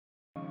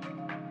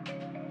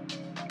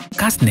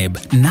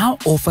Kasneb now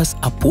offers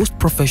a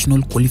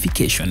post-professional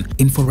qualification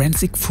in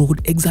Forensic Fraud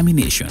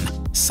Examination,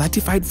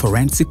 Certified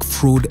Forensic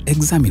Fraud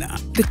Examiner.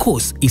 The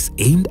course is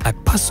aimed at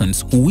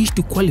persons who wish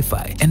to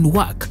qualify and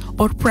work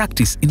or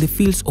practice in the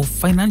fields of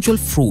financial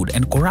fraud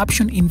and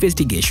corruption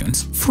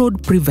investigations,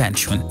 fraud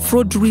prevention,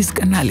 fraud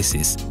risk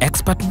analysis,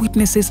 expert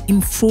witnesses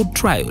in fraud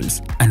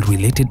trials, and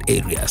related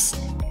areas.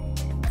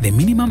 The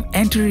minimum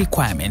entry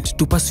requirement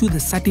to pursue the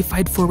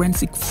Certified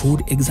Forensic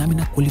Fraud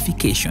Examiner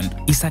qualification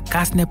is a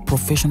Kasneb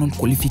professional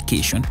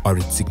qualification or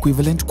its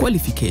equivalent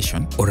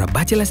qualification or a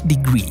bachelor's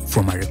degree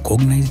from a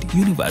recognized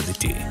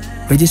university.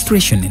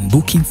 Registration and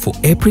booking for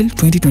April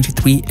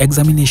 2023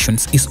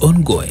 examinations is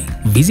ongoing.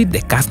 Visit the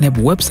Kasneb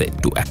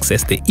website to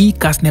access the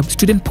e-Kasneb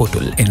student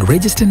portal and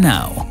register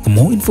now. For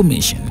more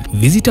information,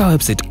 visit our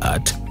website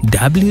at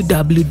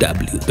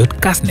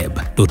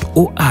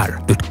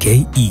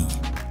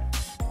www.kasneb.or.ke.